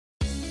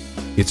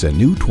It's a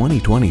new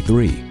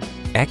 2023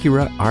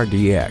 Acura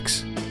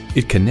RDX.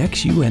 It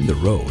connects you and the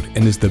road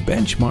and is the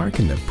benchmark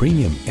in the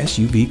premium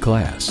SUV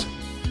class.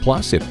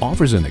 Plus, it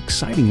offers an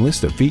exciting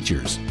list of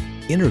features: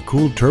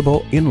 intercooled turbo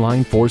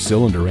inline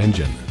 4-cylinder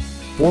engine,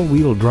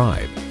 4-wheel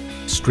drive,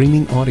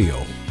 streaming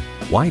audio,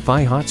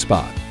 Wi-Fi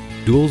hotspot,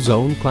 dual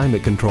zone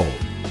climate control,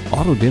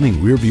 auto-dimming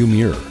rearview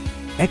mirror,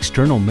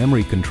 external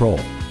memory control,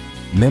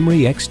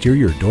 memory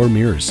exterior door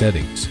mirror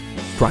settings,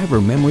 driver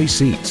memory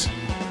seats,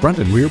 front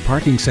and rear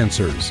parking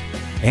sensors,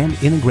 and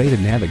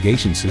integrated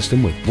navigation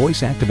system with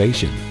voice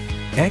activation.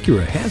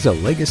 Acura has a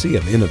legacy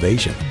of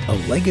innovation, a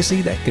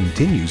legacy that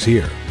continues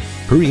here.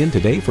 Hurry in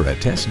today for a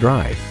test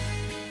drive.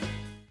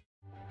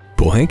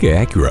 Pohanka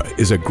Acura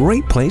is a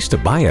great place to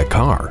buy a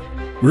car.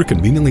 We're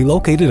conveniently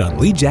located on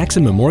Lee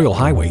Jackson Memorial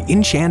Highway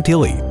in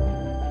Chantilly.